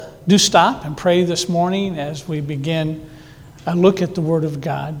do stop and pray this morning as we begin a look at the Word of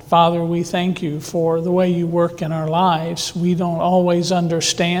God. Father, we thank you for the way you work in our lives. We don't always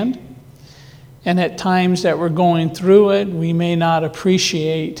understand, and at times that we're going through it, we may not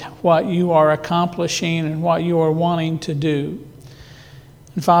appreciate what you are accomplishing and what you are wanting to do.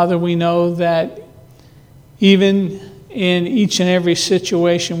 And Father, we know that even in each and every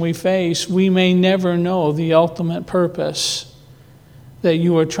situation we face, we may never know the ultimate purpose that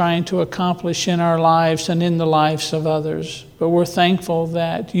you are trying to accomplish in our lives and in the lives of others. But we're thankful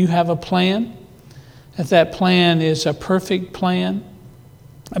that you have a plan, that plan is a perfect plan.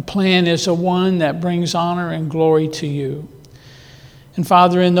 A plan is a one that brings honor and glory to you. And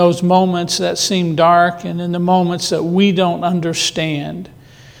Father, in those moments that seem dark and in the moments that we don't understand,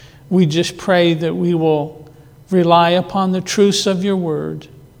 we just pray that we will rely upon the truths of your word,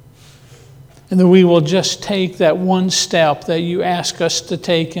 and that we will just take that one step that you ask us to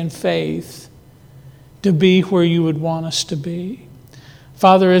take in faith to be where you would want us to be.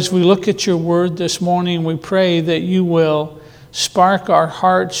 Father, as we look at your word this morning, we pray that you will spark our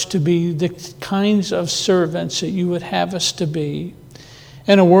hearts to be the kinds of servants that you would have us to be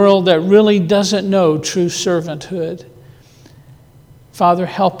in a world that really doesn't know true servanthood. Father,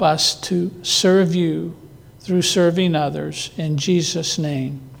 help us to serve you through serving others. In Jesus'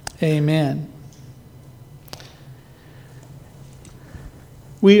 name, amen.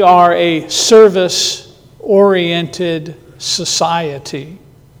 We are a service-oriented society,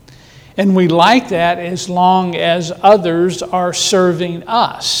 and we like that as long as others are serving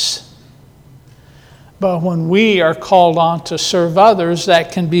us. But when we are called on to serve others,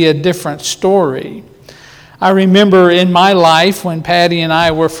 that can be a different story. I remember in my life when Patty and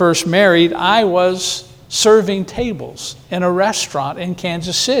I were first married, I was serving tables in a restaurant in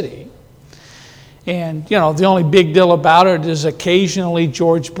Kansas City. And, the only big deal about it is occasionally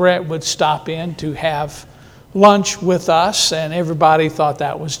George Brett would stop in to have lunch with us, and everybody thought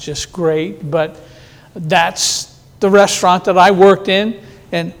that was just great. But that's the restaurant that I worked in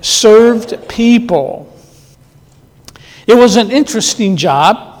and served people. It was an interesting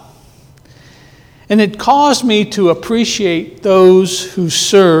job, and it caused me to appreciate those who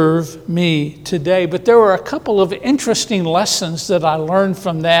serve me today. But there were a couple of interesting lessons that I learned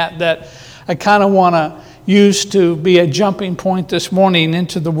from that I kind of want to use to be a jumping point this morning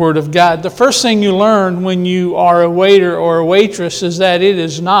into the Word of God. The first thing you learn when you are a waiter or a waitress is that it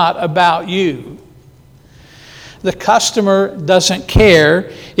is not about you. The customer doesn't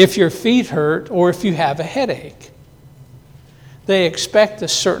care if your feet hurt or if you have a headache. They expect a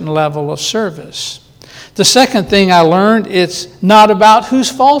certain level of service. The second thing I learned, it's not about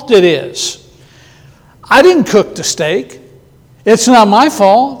whose fault it is. I didn't cook the steak. It's not my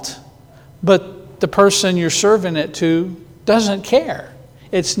fault. But the person you're serving it to doesn't care.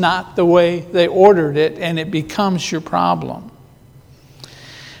 It's not the way they ordered it, and it becomes your problem.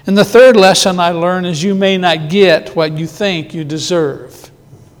 And the third lesson I learned is you may not get what you think you deserve.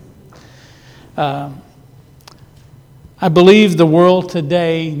 I believe the world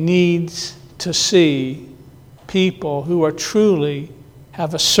today needs to see people who are truly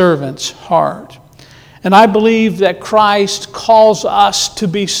have a servant's heart. And I believe that Christ calls us to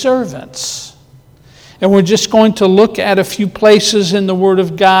be servants. And we're just going to look at a few places in the Word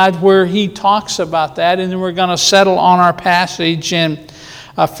of God where he talks about that. And then we're going to settle on our passage in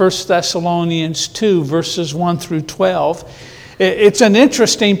 1 Thessalonians 2, verses 1 through 12. It's an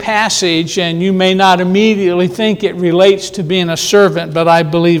interesting passage, and you may not immediately think it relates to being a servant, but I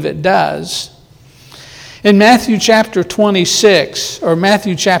believe it does. In Matthew chapter 26, or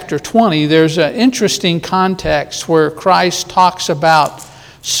Matthew chapter 20, there's an interesting context where Christ talks about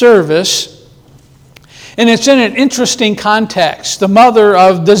service. And it's in an interesting context. The mother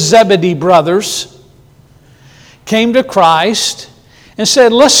of the Zebedee brothers came to Christ and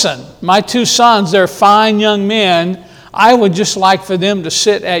said, "Listen, my two sons, they're fine young men. I would just like for them to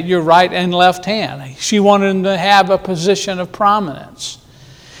sit at your right and left hand." She wanted them to have a position of prominence.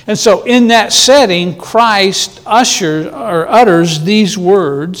 And so in that setting, Christ utters these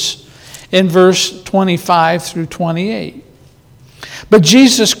words in verse 25 through 28. But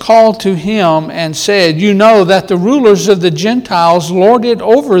Jesus called to him and said, "You know that the rulers of the Gentiles lord it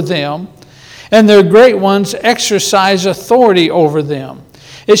over them, and their great ones exercise authority over them.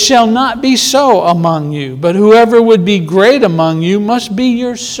 It shall not be so among you, but whoever would be great among you must be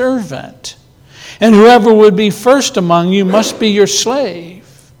your servant, and whoever would be first among you must be your slave.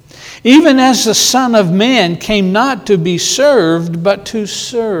 Even as the Son of Man came not to be served, but to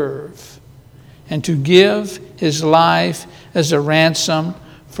serve, and to give his life as a ransom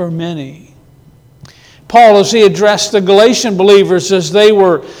for many." Paul, as he addressed the Galatian believers as they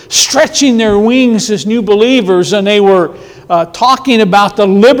were stretching their wings as new believers, and they were talking about the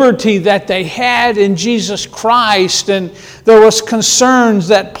liberty that they had in Jesus Christ, and there was concerns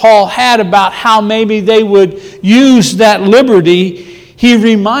that Paul had about how maybe they would use that liberty. He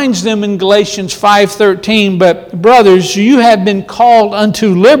reminds them in Galatians 5:13, "But brothers, you have been called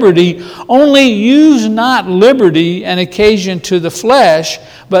unto liberty, only use not liberty an occasion to the flesh,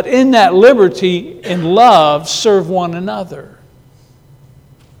 but in that liberty, in love, serve one another."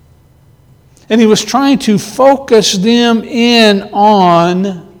 And he was trying to focus them in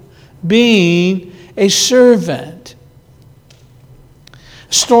on being a servant.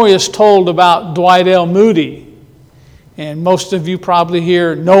 A story is told about Dwight L. Moody. And most of you probably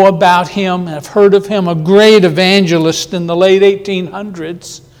here know about him, have heard of him, a great evangelist in the late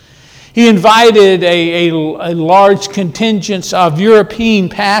 1800s. He invited a large contingent of European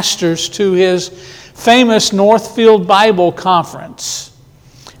pastors to his famous Northfield Bible Conference.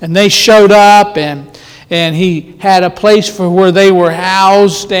 And they showed up, and he had a place for where they were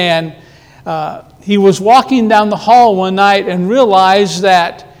housed. And he was walking down the hall one night and realized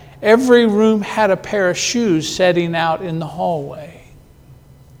that every room had a pair of shoes setting out in the hallway.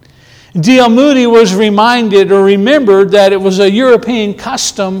 D.L. Moody was reminded or remembered that it was a European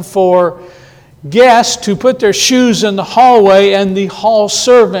custom for guests to put their shoes in the hallway, and the hall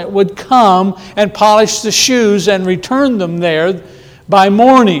servant would come and polish the shoes and return them there by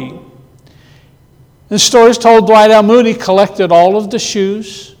morning. The story is told Dwight L. Moody collected all of the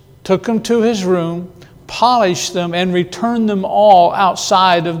shoes, took them to his room, polished them, and returned them all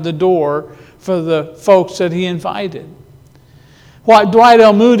outside of the door for the folks that he invited. What Dwight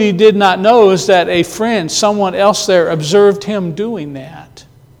L. Moody did not know is that a friend, someone else there, observed him doing that.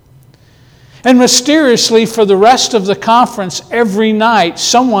 And mysteriously, for the rest of the conference, every night,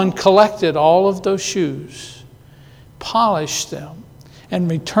 someone collected all of those shoes, polished them,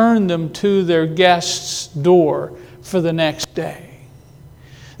 and returned them to their guest's door for the next day.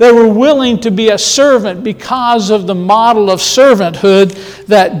 They were willing to be a servant because of the model of servanthood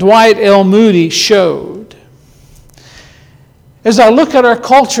that Dwight L. Moody showed. As I look at our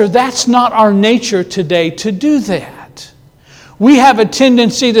culture, that's not our nature today to do that. We have a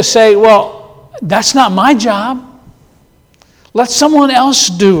tendency to say, well, that's not my job. Let someone else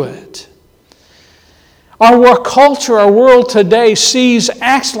do it. Our culture, our world today sees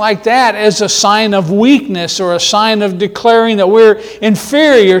acts like that as a sign of weakness or a sign of declaring that we're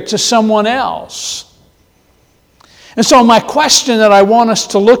inferior to someone else. And so my question that I want us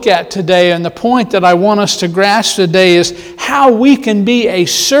to look at today, and the point that I want us to grasp today, is how we can be a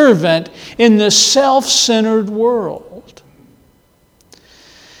servant in this self-centered world.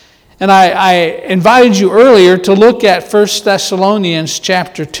 And I invited you earlier to look at 1 Thessalonians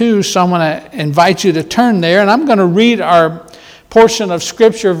chapter 2, so I'm going to invite you to turn there, and I'm going to read our portion of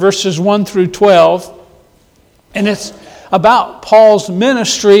Scripture, verses 1 through 12, and it's about Paul's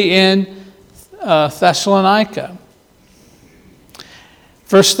ministry in Thessalonica.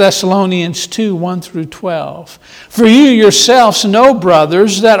 1 Thessalonians 2, 1 through 12. "For you yourselves know,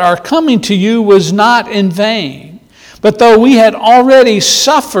 brothers, that our coming to you was not in vain. But though we had already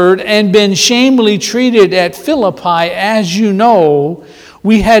suffered and been shamefully treated at Philippi, as you know,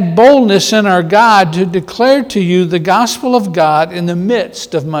 we had boldness in our God to declare to you the gospel of God in the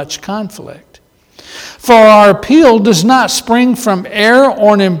midst of much conflict. For our appeal does not spring from error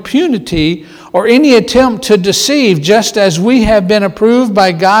or impunity or any attempt to deceive. Just as we have been approved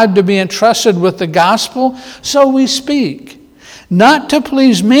by God to be entrusted with the gospel, so we speak, not to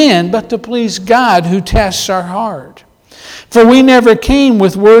please man, but to please God who tests our heart. For we never came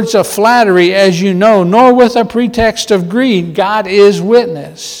with words of flattery, as you know, nor with a pretext of greed, God is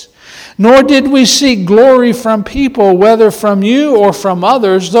witness. Nor did we seek glory from people, whether from you or from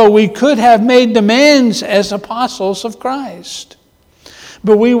others, though we could have made demands as apostles of Christ.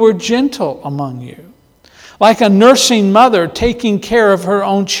 But we were gentle among you, like a nursing mother taking care of her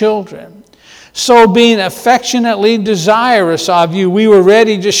own children. So being affectionately desirous of you, we were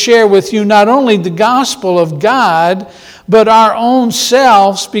ready to share with you not only the gospel of God, but our own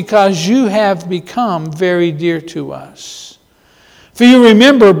selves, because you have become very dear to us. For you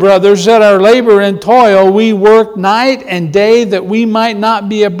remember, brothers, that our labor and toil, we worked night and day that we might not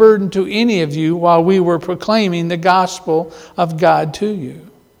be a burden to any of you while we were proclaiming the gospel of God to you.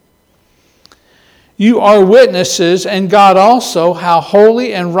 You are witnesses, and God also, how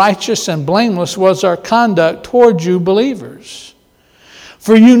holy and righteous and blameless was our conduct toward you believers.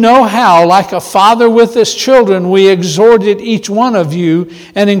 For you know how, like a father with his children, we exhorted each one of you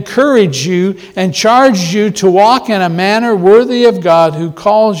and encouraged you and charged you to walk in a manner worthy of God who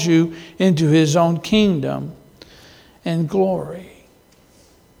calls you into his own kingdom and glory.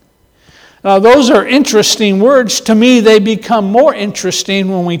 Now, those are interesting words. To me, they become more interesting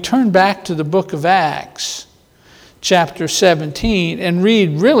when we turn back to the book of Acts, chapter 17, and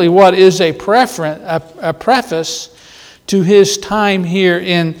read really what is a preface to his time here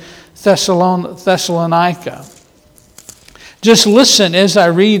in Thessalonica. Just listen as I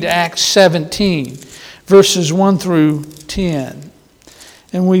read Acts 17, verses 1 through 10,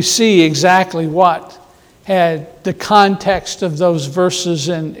 and we see exactly what had the context of those verses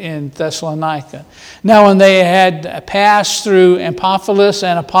in Thessalonica. Now, when they had passed through Amphipolis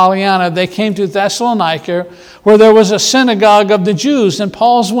and Apollonia, they came to Thessalonica, where there was a synagogue of the Jews. And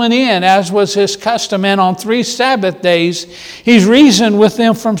Paul went in, as was his custom, and on 3 Sabbath days he reasoned with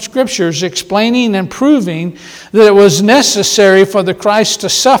them from Scriptures, explaining and proving that it was necessary for the Christ to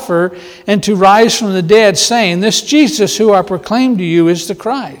suffer and to rise from the dead, saying, "This Jesus who I proclaim to you is the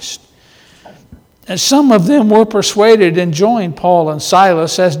Christ." And some of them were persuaded and joined Paul and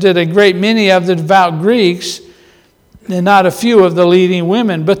Silas, as did a great many of the devout Greeks, and not a few of the leading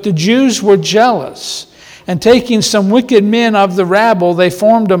women. But the Jews were jealous, and taking some wicked men of the rabble, they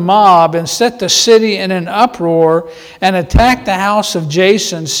formed a mob and set the city in an uproar and attacked the house of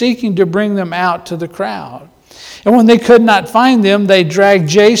Jason, seeking to bring them out to the crowd. And when they could not find them, they dragged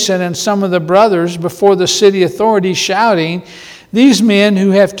Jason and some of the brothers before the city authorities, shouting, "These men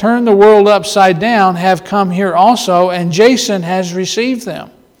who have turned the world upside down have come here also, and Jason has received them.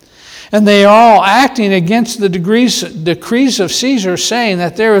 And they are all acting against the decrees of Caesar, saying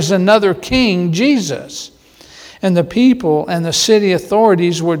that there is another king, Jesus." And the people and the city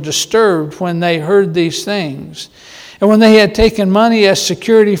authorities were disturbed when they heard these things. And when they had taken money as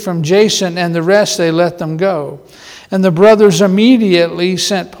security from Jason and the rest, they let them go. And the brothers immediately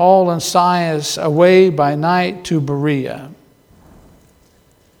sent Paul and Silas away by night to Berea.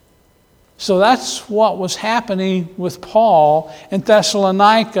 So that's what was happening with Paul in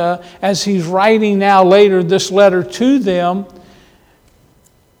Thessalonica as he's writing now later this letter to them.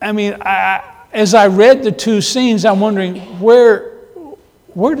 I mean, as I read the two scenes, I'm wondering, where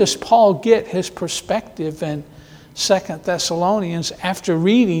does Paul get his perspective in 2 Thessalonians after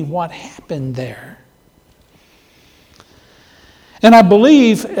reading what happened there? And I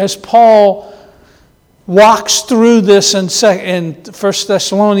believe as Paul walks through this in 1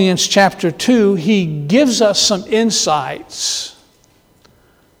 Thessalonians chapter 2, he gives us some insights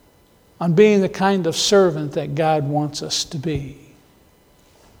on being the kind of servant that God wants us to be.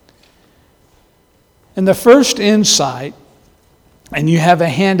 And the first insight, and you have a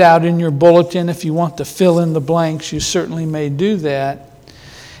handout in your bulletin if you want to fill in the blanks, you certainly may do that.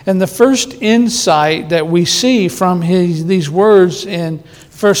 And the first insight that we see from these words in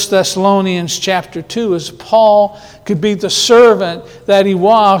 1 Thessalonians chapter 2 is Paul could be the servant that he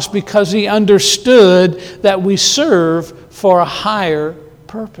was because he understood that we serve for a higher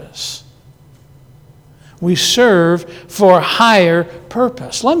purpose. We serve for a higher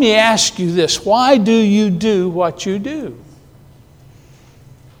purpose. Let me ask you this. Why do you do what you do?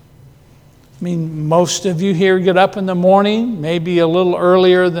 I mean, most of you here get up in the morning, maybe a little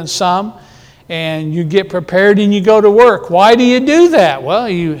earlier than some, and you get prepared and you go to work. Why do you do that? Well,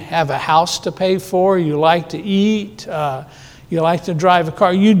 you have a house to pay for, you like to eat, you like to drive a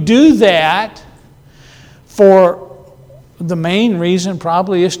car. You do that for the main reason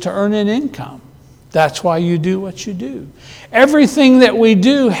probably is to earn an income. That's why you do what you do. Everything that we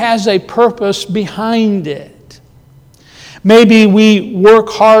do has a purpose behind it. Maybe we work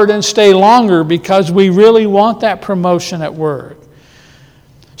hard and stay longer because we really want that promotion at work.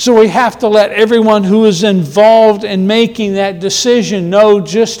 So we have to let everyone who is involved in making that decision know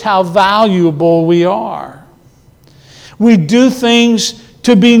just how valuable we are. We do things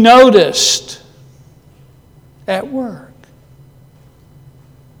to be noticed at work.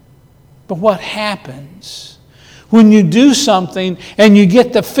 But what happens when you do something and you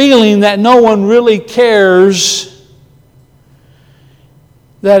get the feeling that no one really cares,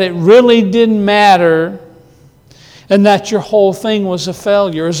 that it really didn't matter, and that your whole thing was a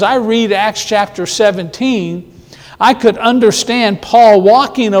failure? As I read Acts chapter 17, I could understand Paul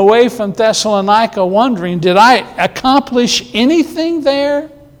walking away from Thessalonica wondering, did I accomplish anything there?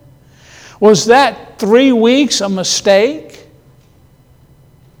 Was that 3 weeks a mistake?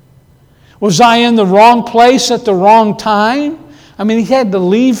 Was I in the wrong place at the wrong time? I mean, he had to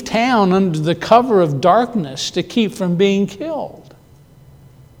leave town under the cover of darkness to keep from being killed.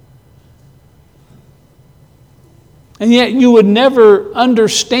 And yet you would never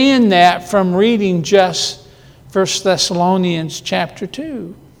understand that from reading just 1 Thessalonians chapter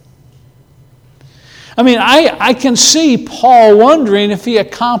 2. I mean, I can see Paul wondering if he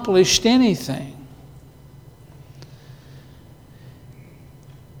accomplished anything.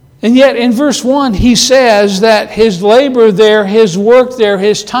 And yet in verse 1 he says that his labor there, his work there,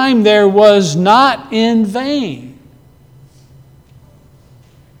 his time there was not in vain.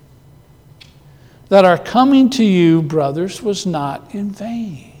 That our coming to you, brothers, was not in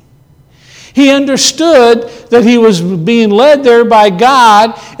vain. He understood that he was being led there by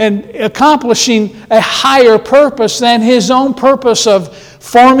God and accomplishing a higher purpose than his own purpose of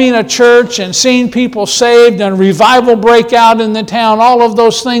forming a church and seeing people saved and revival break out in the town, all of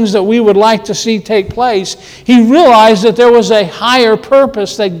those things that we would like to see take place. He realized that there was a higher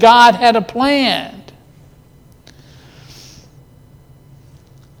purpose, that God had a plan.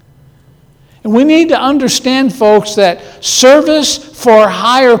 And we need to understand, folks, that service for a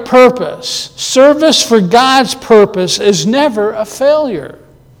higher purpose, service for God's purpose, is never a failure.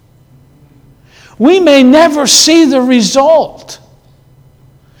 We may never see the result.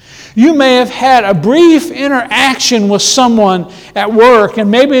 You may have had a brief interaction with someone at work,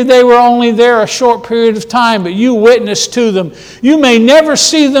 and maybe they were only there a short period of time, but you witnessed to them. You may never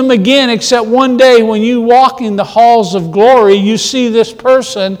see them again, except one day when you walk in the halls of glory, you see this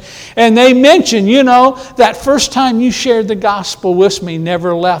person, and they mention, that first time you shared the gospel with me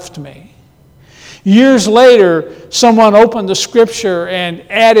never left me. Years later, someone opened the Scripture and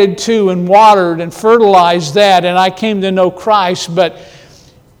added to and watered and fertilized that, and I came to know Christ, but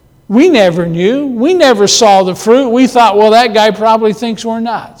we never knew. We never saw the fruit. We thought, well, that guy probably thinks we're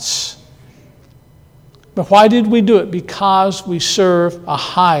nuts. But why did we do it? Because we serve a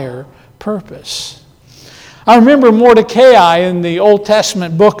higher purpose. I remember Mordecai in the Old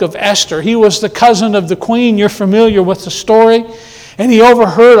Testament book of Esther. He was the cousin of the queen. You're familiar with the story. And he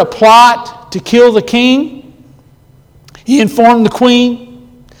overheard a plot to kill the king. He informed the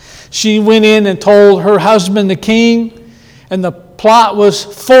queen. She went in and told her husband, the king, and the plot was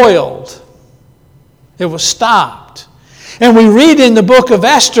foiled. It was stopped. And we read in the book of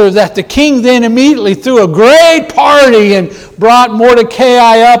Esther that the king then immediately threw a great party and brought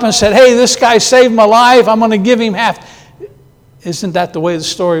Mordecai up and said, hey, this guy saved my life. I'm going to give him half. Isn't that the way the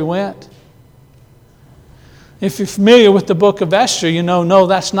story went? If you're familiar with the book of Esther, no,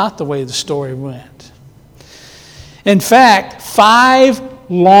 that's not the way the story went. In fact, 5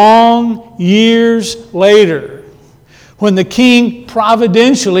 long years later, when the king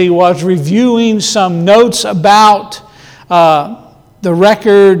providentially was reviewing some notes about the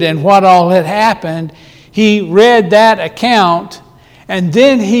record and what all had happened, he read that account, and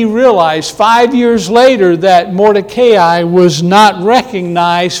then he realized 5 years later that Mordecai was not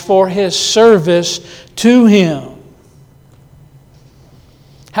recognized for his service to him.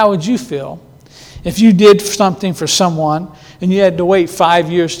 How would you feel if you did something for someone and you had to wait 5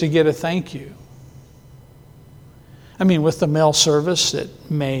 years to get a thank you? I mean, with the mail service, it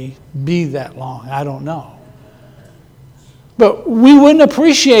may be that long. I don't know. But we wouldn't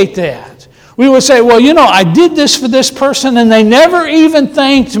appreciate that. We would say, well, I did this for this person and they never even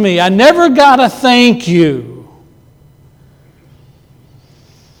thanked me. I never got a thank you.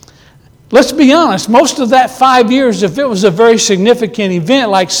 Let's be honest. Most of that 5 years, if it was a very significant event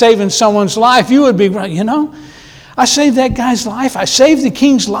like saving someone's life, you would be, I saved that guy's life. I saved the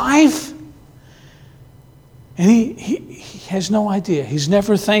king's life. And he has no idea. He's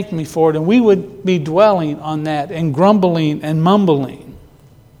never thanked me for it. And we would be dwelling on that and grumbling and mumbling.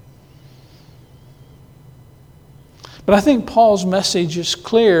 But I think Paul's message is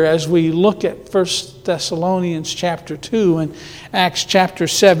clear as we look at 1 Thessalonians chapter 2 and Acts chapter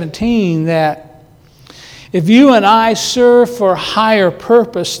 17, that if you and I serve for a higher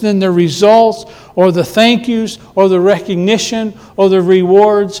purpose, then the results or the thank yous or the recognition or the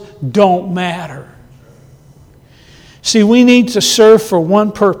rewards don't matter. See, we need to serve for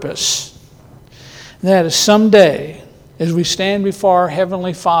one purpose. That is someday, as we stand before our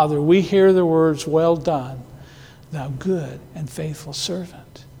Heavenly Father, we hear the words, well done, thou good and faithful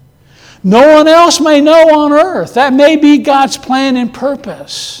servant. No one else may know on earth. That may be God's plan and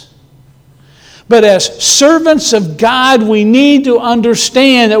purpose. But as servants of God, we need to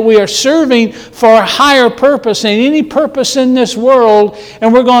understand that we are serving for a higher purpose than any purpose in this world,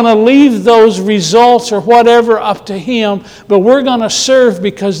 and we're going to leave those results or whatever up to Him, but we're going to serve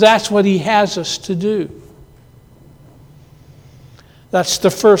because that's what He has us to do. That's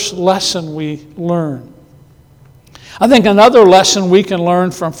the first lesson we learn. I think another lesson we can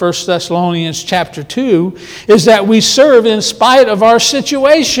learn from 1 Thessalonians chapter 2 is that we serve in spite of our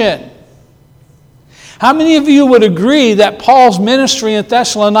situation. How many of you would agree that Paul's ministry in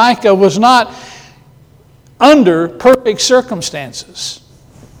Thessalonica was not under perfect circumstances?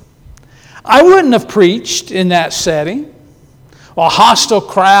 I wouldn't have preached in that setting. A hostile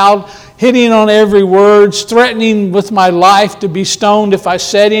crowd, hitting on every word, threatening with my life to be stoned if I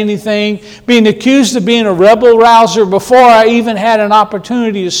said anything, being accused of being a rebel rouser before I even had an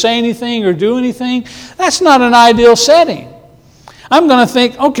opportunity to say anything or do anything. That's not an ideal setting. I'm going to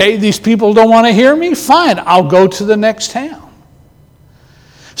think, okay, these people don't want to hear me? Fine, I'll go to the next town.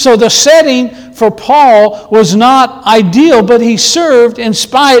 So the setting for Paul was not ideal, but he served in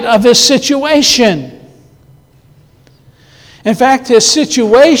spite of his situation. In fact, his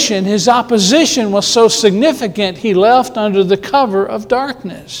situation, his opposition was so significant, he left under the cover of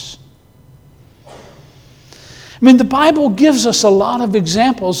darkness. I mean, the Bible gives us a lot of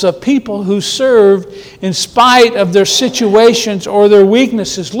examples of people who served in spite of their situations or their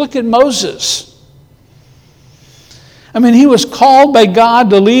weaknesses. Look at Moses. I mean, he was called by God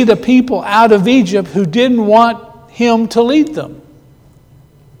to lead a people out of Egypt who didn't want him to lead them.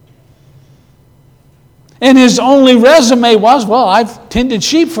 And his only resume was, well, I've tended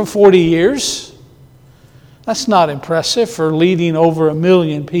sheep for 40 years. That's not impressive for leading over 1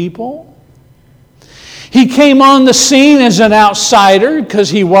 million people. He came on the scene as an outsider because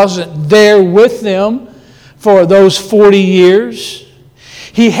he wasn't there with them for those 40 years.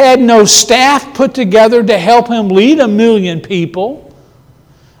 He had no staff put together to help him lead 1 million people.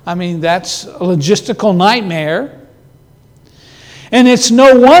 I mean, that's a logistical nightmare. And it's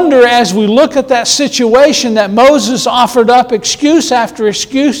no wonder as we look at that situation that Moses offered up excuse after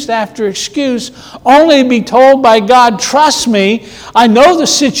excuse after excuse, only to be told by God, trust me, I know the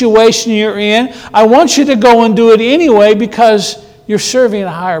situation you're in. I want you to go and do it anyway because you're serving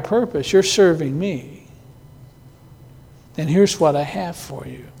a higher purpose. You're serving me. And here's what I have for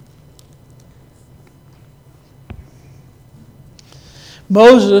you.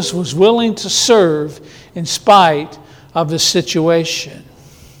 Moses was willing to serve in spite of the situation.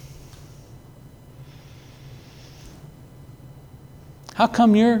 How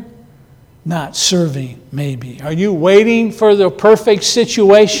come you're not serving maybe? Are you waiting for the perfect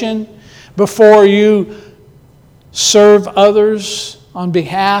situation before you serve others on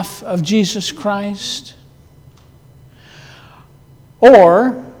behalf of Jesus Christ?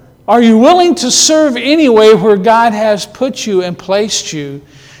 Or are you willing to serve anyway where God has put you and placed you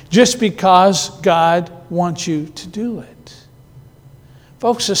just because God wants you to do it?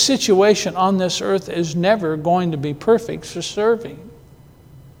 Folks, the situation on this earth is never going to be perfect for serving.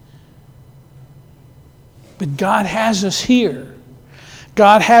 But God has us here.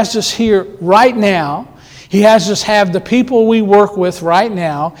 God has us here right now. He has us have the people we work with right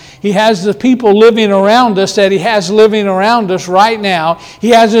now. He has the people living around us that He has living around us right now. He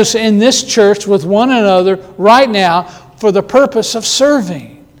has us in this church with one another right now for the purpose of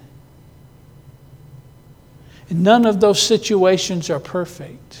serving. And none of those situations are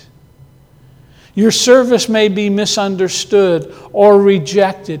perfect. Your service may be misunderstood or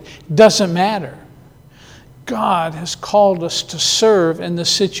rejected. Doesn't matter. God has called us to serve in the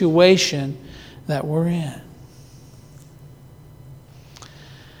situation that we're in.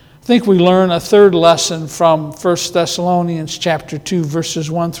 I think we learn a third lesson from 1 Thessalonians chapter 2, verses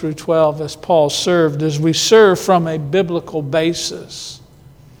 1 through 12 as Paul served, as we serve from a biblical basis.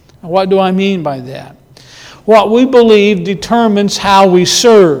 And what do I mean by that? What we believe determines how we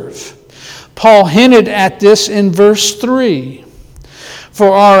serve. Paul hinted at this in verse 3.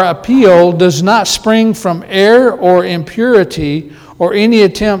 For our appeal does not spring from error or impurity or any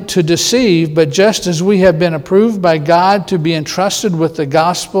attempt to deceive, but just as we have been approved by God to be entrusted with the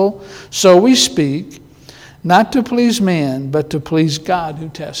gospel, so we speak, not to please man, but to please God who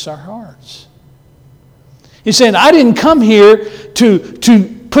tests our hearts. He's saying, I didn't come here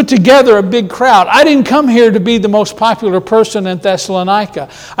to put together a big crowd. I didn't come here to be the most popular person in Thessalonica.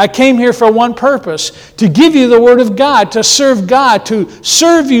 I came here for one purpose, to give you the Word of God, to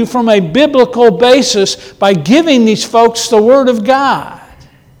serve you from a biblical basis by giving these folks the Word of God.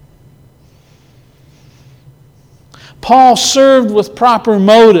 Paul served with proper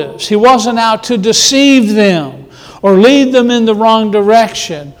motives. He wasn't out to deceive them or lead them in the wrong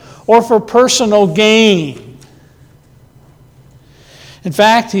direction or for personal gain. In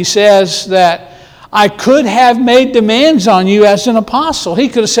fact, he says that I could have made demands on you as an apostle. He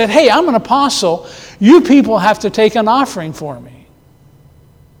could have said, hey, I'm an apostle. You people have to take an offering for me.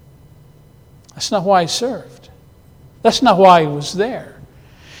 That's not why he served. That's not why he was there.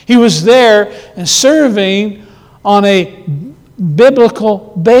 He was there and serving on a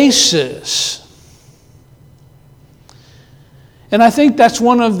biblical basis. And I think that's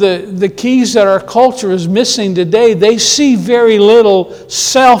one of the keys that our culture is missing today. They see very little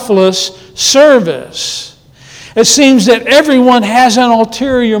selfless service. It seems that everyone has an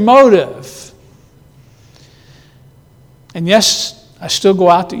ulterior motive. And yes, I still go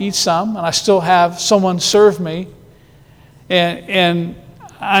out to eat some, and I still have someone serve me. And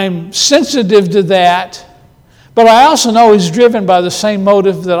I'm sensitive to that. But I also know he's driven by the same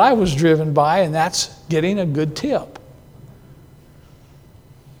motive that I was driven by, and that's getting a good tip.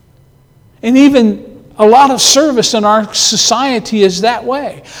 And even a lot of service in our society is that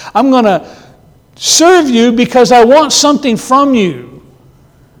way. I'm going to serve you because I want something from you.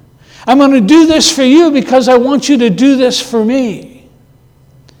 I'm going to do this for you because I want you to do this for me.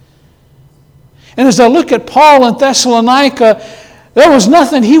 And as I look at Paul in Thessalonica, there was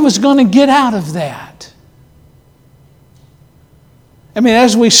nothing he was going to get out of that. I mean,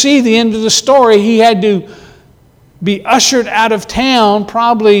 as we see the end of the story, he had to be ushered out of town,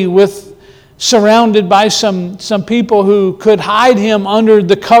 probably surrounded by some people who could hide him under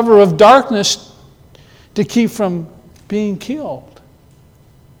the cover of darkness to keep from being killed.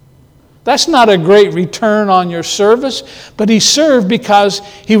 That's not a great return on your service, but he served because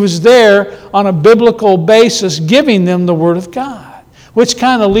he was there on a biblical basis giving them the Word of God. Which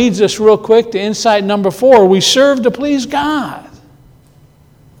kind of leads us real quick to insight number 4. We serve to please God.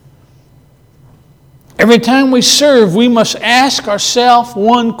 Every time we serve, we must ask ourselves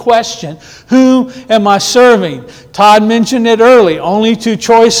one question. Who am I serving? Todd mentioned it early. Only 2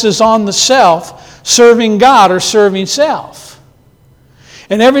 choices on the self, serving God or serving self.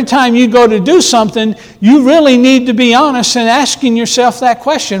 And every time you go to do something, you really need to be honest in asking yourself that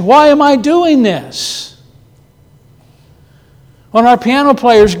question. Why am I doing this? When our piano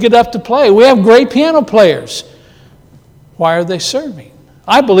players get up to play, we have great piano players. Why are they serving?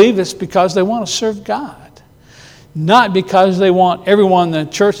 I believe it's because they want to serve God. Not because they want everyone in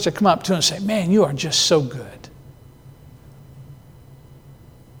the church to come up to them and say, man, you are just so good.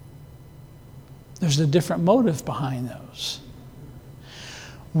 There's a different motive behind those.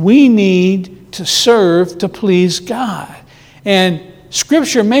 We need to serve to please God. And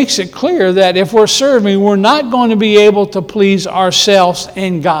Scripture makes it clear that if we're serving, we're not going to be able to please ourselves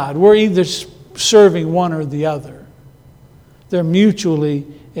and God. We're either serving one or the other. They're mutually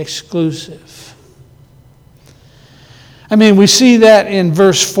exclusive. I mean, we see that in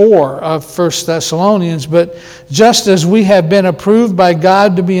verse 4 of 1 Thessalonians, but just as we have been approved by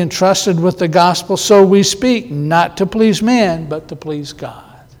God to be entrusted with the gospel, so we speak, not to please man, but to please God.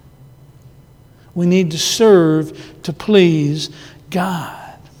 We need to serve to please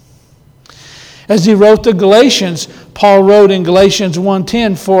God. As he wrote to Galatians, Paul wrote in Galatians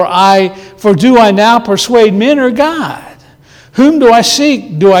 1:10, For do I now persuade men or God? Whom do I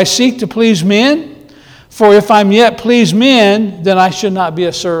seek? Do I seek to please men? For if I'm yet please men, then I should not be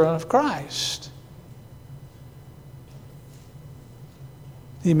a servant of Christ.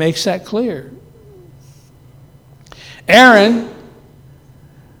 He makes that clear. Aaron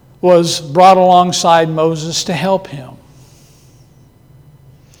was brought alongside Moses to help him.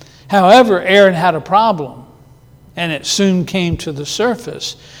 However, Aaron had a problem, and it soon came to the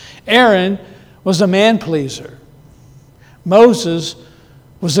surface. Aaron was a man pleaser. Moses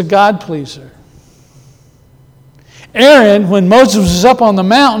was a God pleaser. Aaron, when Moses was up on the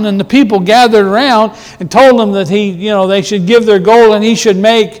mountain and the people gathered around and told him that they should give their gold and he should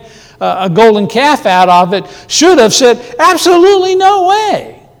make a golden calf out of it, should have said, absolutely no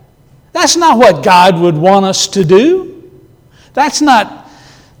way. That's not what God would want us to do. That's not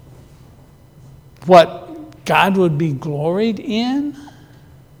what God would be gloried in.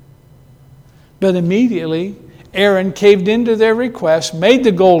 But immediately, Aaron caved into their request, made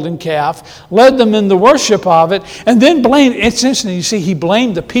the golden calf, led them in the worship of it, and then blamed. It's interesting, you see, he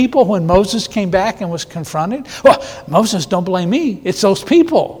blamed the people when Moses came back and was confronted. Well, Moses, don't blame me. It's those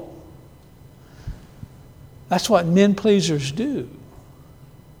people. That's what men pleasers do.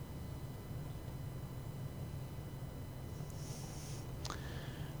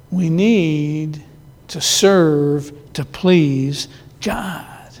 We need to serve to please God.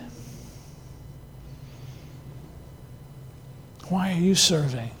 Why are you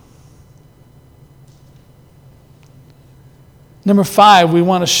serving? Number 5, we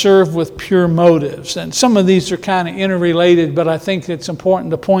want to serve with pure motives. And some of these are kind of interrelated, but I think it's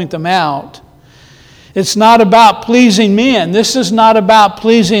important to point them out. It's not about pleasing men. This is not about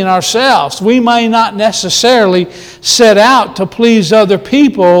pleasing ourselves. We may not necessarily set out to please other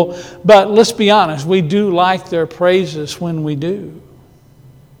people, but let's be honest, we do like their praises when we do.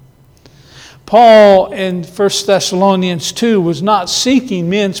 Paul in 1 Thessalonians 2 was not seeking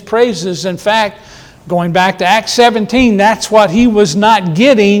men's praises. In fact, Going back to Acts 17, that's what he was not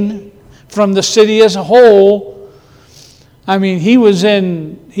getting from the city as a whole. I mean, he was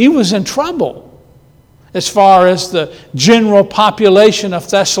in trouble as far as the general population of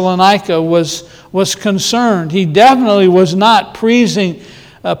Thessalonica was concerned. He definitely was not pleasing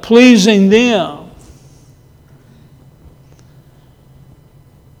them.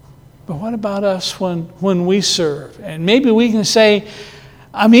 But what about us when we serve? And maybe we can say,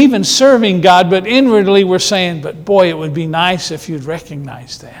 I'm even serving God, but inwardly we're saying, but boy, it would be nice if you'd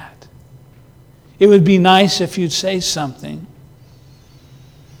recognize that. It would be nice if you'd say something.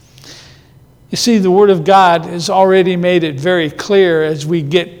 You see, the Word of God has already made it very clear as we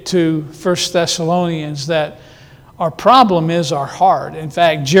get to 1 Thessalonians that our problem is our heart. In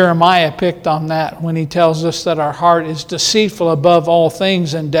fact, Jeremiah picked on that when he tells us that our heart is deceitful above all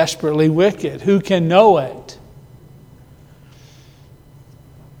things and desperately wicked. Who can know it?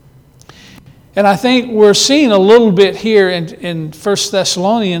 And I think we're seeing a little bit here in 1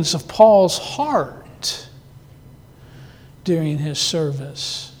 Thessalonians of Paul's heart during his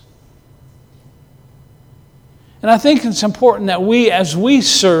service. And I think it's important that as we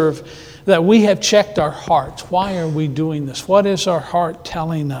serve, that we have checked our hearts. Why are we doing this? What is our heart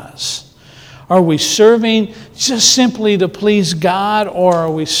telling us? Are we serving just simply to please God, or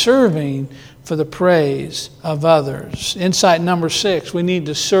are we serving for the praise of others? Insight number 6, we need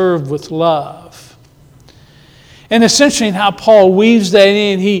to serve with love. And it's interesting how Paul weaves that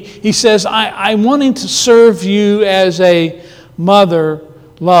in. He says, I'm wanting to serve you as a mother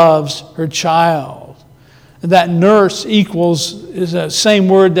loves her child. That nurse is the same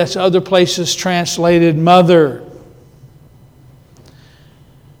word that's other places translated mother.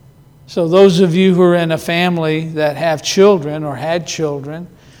 So those of you who are in a family that have children or had children,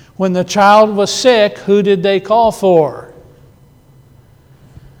 when the child was sick, who did they call for?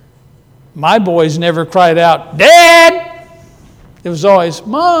 My boys never cried out, Dad! It was always,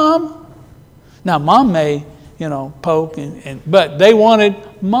 Mom! Now, Mom may, poke, but they wanted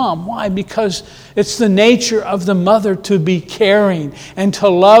Mom. Why? Because it's the nature of the mother to be caring and to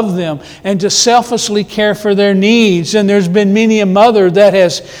love them and to selflessly care for their needs. And there's been many a mother that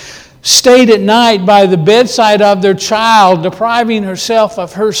has stayed at night by the bedside of their child, depriving herself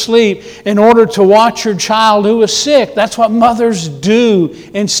of her sleep in order to watch her child who is sick. That's what mothers do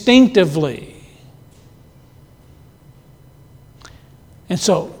instinctively. And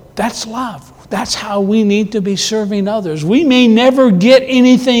so that's love. That's how we need to be serving others. We may never get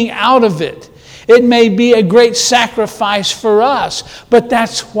anything out of it. It may be a great sacrifice for us, but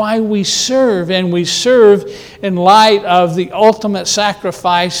that's why we serve. And we serve in light of the ultimate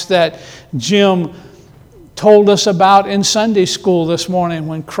sacrifice that Jim told us about in Sunday school this morning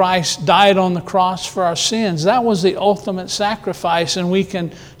when Christ died on the cross for our sins. That was the ultimate sacrifice, and we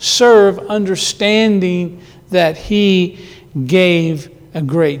can serve understanding that He gave a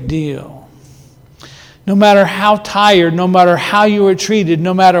great deal. No matter how tired, no matter how you were treated,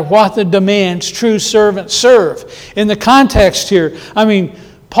 no matter what the demands, true servants serve. In the context here,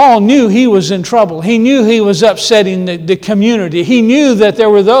 Paul knew he was in trouble. He knew he was upsetting the community. He knew that there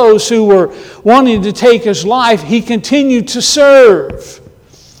were those who were wanting to take his life. He continued to serve.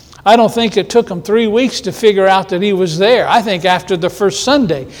 I don't think it took them 3 weeks to figure out that he was there. I think after the first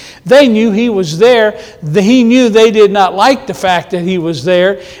Sunday, they knew he was there. He knew they did not like the fact that he was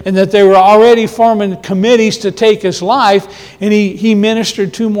there and that they were already forming committees to take his life, and he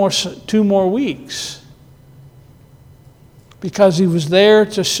ministered two more weeks because he was there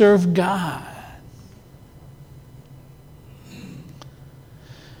to serve God.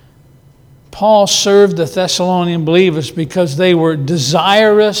 Paul served the Thessalonian believers because they were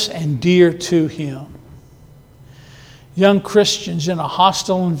desirous and dear to him. Young Christians in a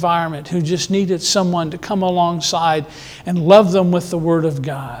hostile environment who just needed someone to come alongside and love them with the Word of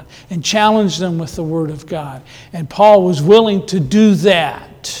God and challenge them with the Word of God. And Paul was willing to do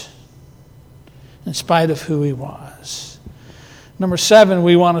that in spite of who he was. Number 7,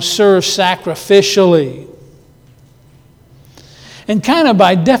 we want to serve sacrificially. And kind of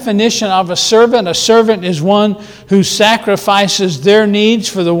by definition of a servant is one who sacrifices their needs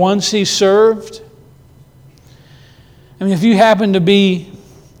for the ones he served. If you happen to be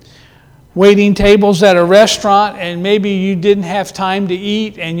waiting tables at a restaurant and maybe you didn't have time to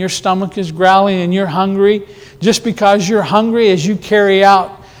eat and your stomach is growling and you're hungry, just because you're hungry as you carry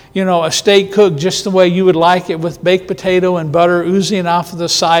out, a steak cooked just the way you would like it with baked potato and butter oozing off of the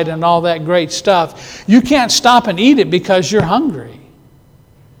side and all that great stuff, you can't stop and eat it because you're hungry.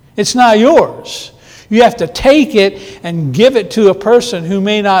 It's not yours. You have to take it and give it to a person who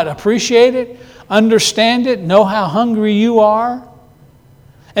may not appreciate it, understand it, know how hungry you are.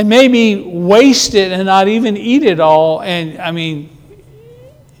 and maybe waste it and not even eat it all. And I mean,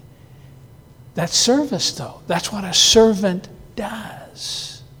 that's service though. That's what a servant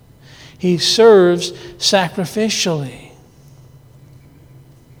does. He serves sacrificially.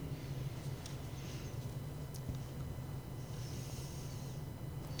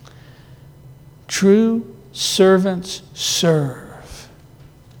 True servants serve.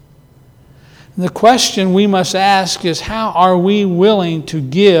 And the question we must ask is, how are we willing to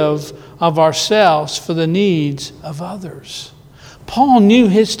give of ourselves for the needs of others? Paul knew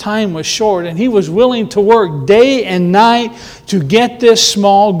his time was short, and he was willing to work day and night to get this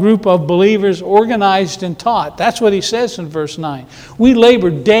small group of believers organized and taught. That's what he says in verse 9. We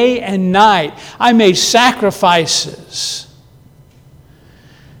labored day and night. I made sacrifices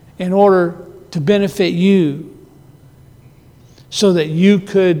in order to benefit you so that you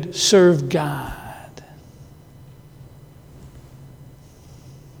could serve God.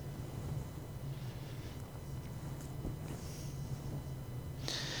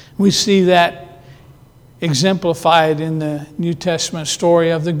 We see that exemplified in the New Testament story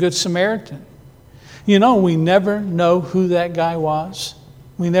of the Good Samaritan. You know, we never know who that guy was.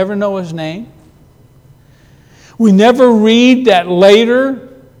 We never know his name. We never read that later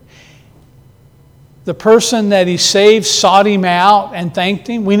the person that he saved sought him out and thanked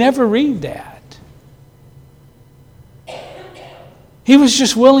him. We never read that. He was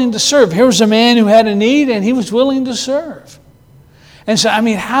just willing to serve. Here was a man who had a need, and he was willing to serve. And so, I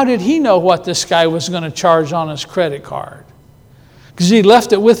mean, how did he know what this guy was going to charge on his credit card? Because he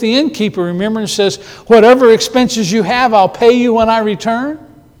left it with the innkeeper, remember, and says, whatever expenses you have, I'll pay you when I return.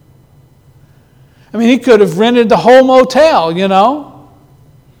 I mean, he could have rented the whole motel, you know.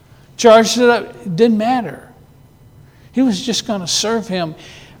 Charged it up. It didn't matter. He was just going to serve him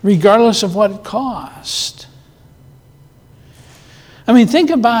regardless of what it cost. I mean, think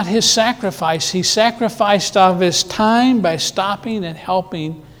about his sacrifice. He sacrificed of his time by stopping and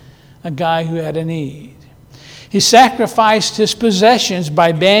helping a guy who had a need. He sacrificed his possessions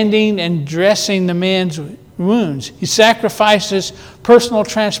by banding and dressing the man's wounds. He sacrificed his personal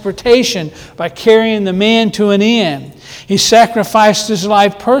transportation by carrying the man to an inn. He sacrificed his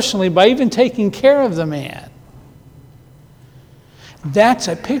life personally by even taking care of the man. That's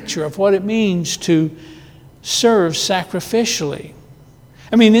a picture of what it means to serve sacrificially.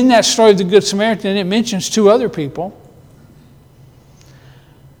 I mean, in that story of the Good Samaritan, it mentions two other people.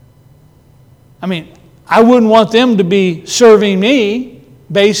 I mean, I wouldn't want them to be serving me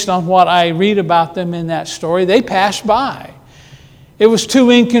based on what I read about them in that story. They passed by. It was too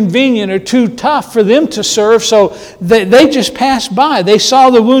inconvenient or too tough for them to serve, so they just passed by. They saw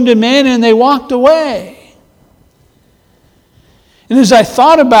the wounded man and they walked away. And as I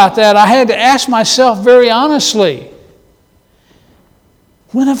thought about that, I had to ask myself very honestly,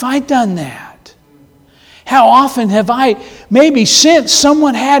 when have I done that? How often have I maybe sensed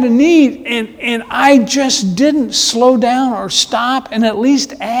someone had a need and I just didn't slow down or stop and at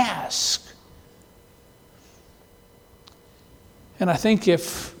least ask? And I think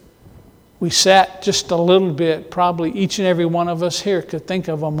if we sat just a little bit, probably each and every one of us here could think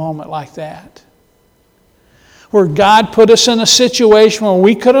of a moment like that, where God put us in a situation where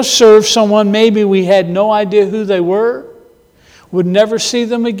we could have served someone, maybe we had no idea who they were, would never see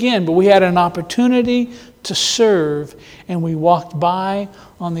them again, but we had an opportunity to serve, and we walked by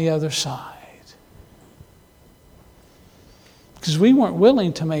on the other side. Because we weren't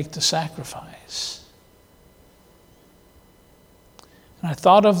willing to make the sacrifice. And I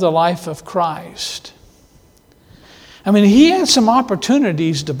thought of the life of Christ. I mean, he had some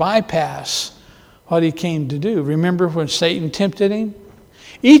opportunities to bypass what he came to do. Remember when Satan tempted him?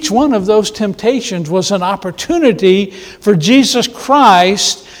 Each one of those temptations was an opportunity for Jesus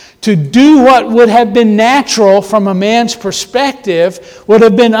Christ to do what would have been natural from a man's perspective, would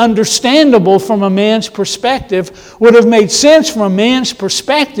have been understandable from a man's perspective, would have made sense from a man's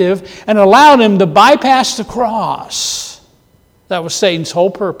perspective, and allowed him to bypass the cross. That was Satan's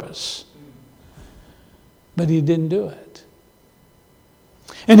whole purpose. But he didn't do it.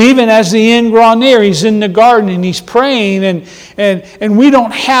 And even as the end draw near, he's in the garden and he's praying, and we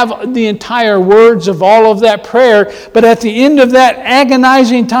don't have the entire words of all of that prayer, but at the end of that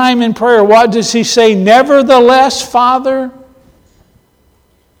agonizing time in prayer, what does he say? Nevertheless, Father,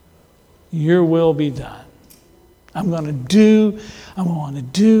 your will be done. I'm going to do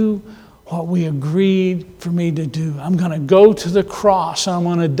what we agreed for me to do. I'm going to go to the cross, and I'm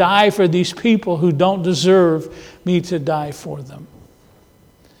going to die for these people who don't deserve me to die for them.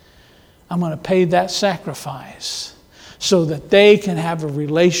 I'm going to pay that sacrifice so that they can have a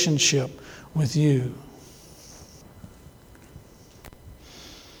relationship with you.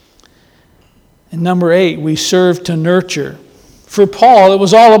 And number 8, we serve to nurture. For Paul, it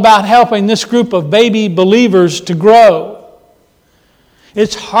was all about helping this group of baby believers to grow.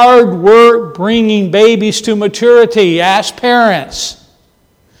 It's hard work bringing babies to maturity. Ask parents.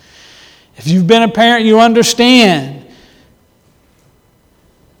 If you've been a parent, you understand.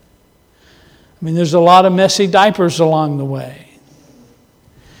 I mean, there's a lot of messy diapers along the way.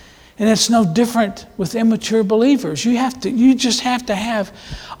 And it's no different with immature believers. You just have to have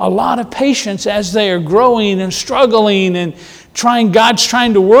a lot of patience as they are growing and struggling and God's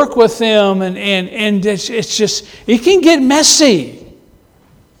trying to work with them, and it's just, it can get messy.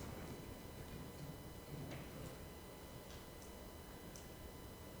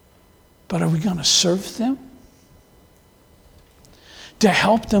 But are we going to serve them? To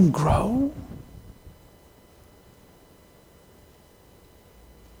help them grow?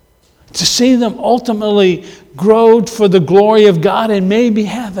 To see them ultimately grow for the glory of God and maybe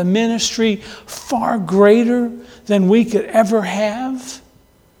have a ministry far greater than we could ever have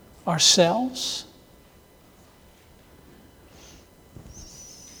ourselves?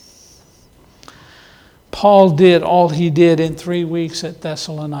 Paul did all he did in 3 weeks at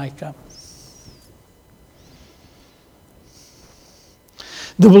Thessalonica.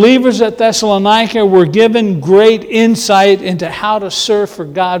 The believers at Thessalonica were given great insight into how to serve for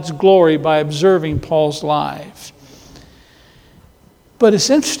God's glory by observing Paul's life. But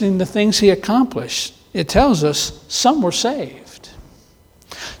it's interesting the things he accomplished. It tells us some were saved.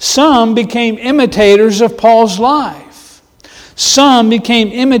 Some became imitators of Paul's life. Some became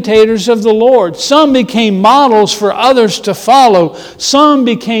imitators of the Lord. Some became models for others to follow. Some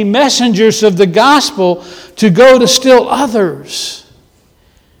became messengers of the gospel to go to still others.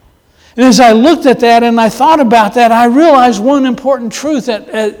 And as I looked at that and I thought about that, I realized one important truth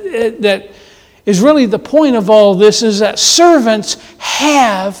that is really the point of all this, is that servants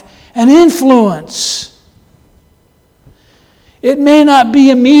have an influence. It may not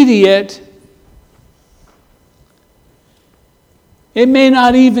be immediate. It may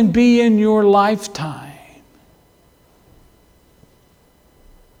not even be in your lifetime.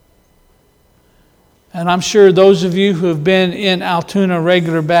 And I'm sure those of you who have been in Altoona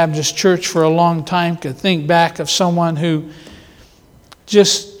Regular Baptist Church for a long time could think back of someone who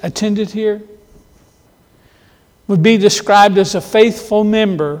just attended here, would be described as a faithful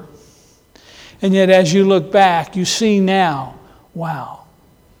member, and yet as you look back, you see now, wow,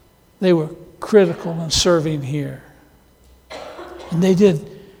 they were critical in serving here. And they did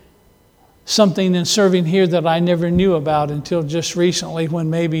something in serving here that I never knew about until just recently, when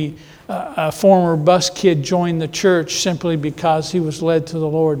maybe a former bus kid joined the church simply because he was led to the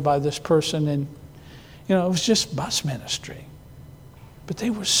Lord by this person. And, it was just bus ministry. But they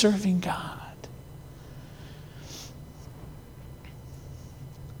were serving God.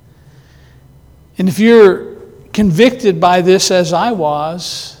 And if you're convicted by this as I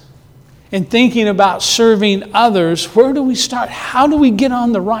was, and thinking about serving others, where do we start? How do we get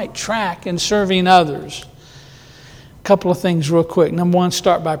on the right track in serving others? A couple of things real quick. Number one,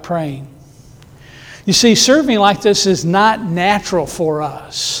 start by praying. You see, serving like this is not natural for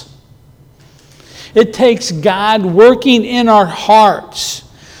us. It takes God working in our hearts.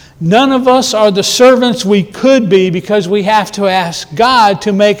 None of us are the servants we could be because we have to ask God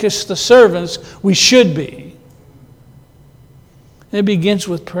to make us the servants we should be. It begins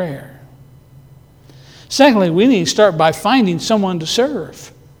with prayer. Secondly, we need to start by finding someone to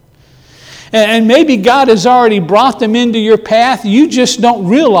serve. And maybe God has already brought them into your path. You just don't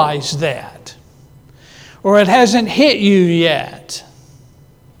realize that. Or it hasn't hit you yet.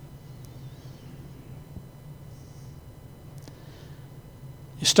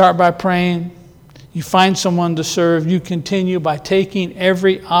 You start by praying. You find someone to serve. You continue by taking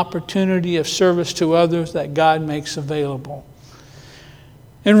every opportunity of service to others that God makes available.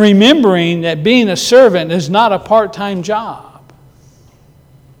 And remembering that being a servant is not a part-time job.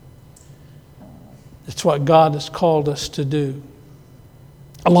 It's what God has called us to do.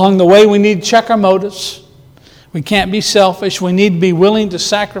 Along the way, we need to check our motives. We can't be selfish. We need to be willing to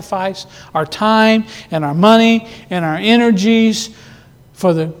sacrifice our time and our money and our energies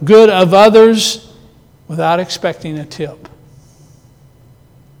for the good of others without expecting a tip.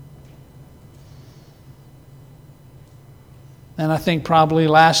 And I think probably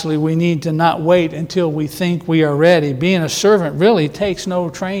lastly, we need to not wait until we think we are ready. Being a servant really takes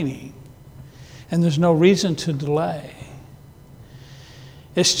no training. And there's no reason to delay.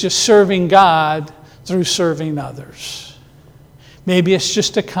 It's just serving God through serving others. Maybe it's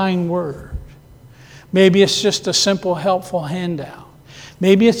just a kind word. Maybe it's just a simple, helpful handout.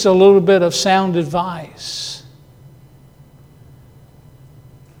 Maybe it's a little bit of sound advice.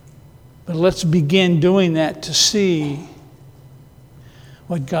 But let's begin doing that to see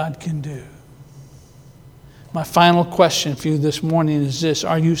what God can do. My final question for you this morning is this: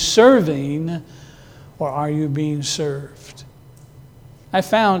 are you serving or are you being served? I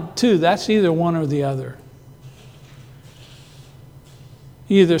found, too, that's either one or the other.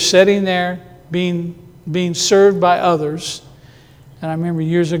 Either sitting there, being served by others. And I remember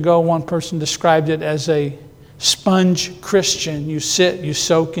years ago, one person described it as a sponge Christian. You sit, you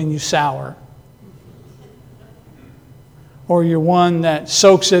soak, and you sour. Or you're one that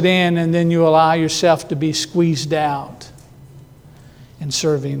soaks it in and then you allow yourself to be squeezed out in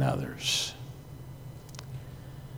serving others.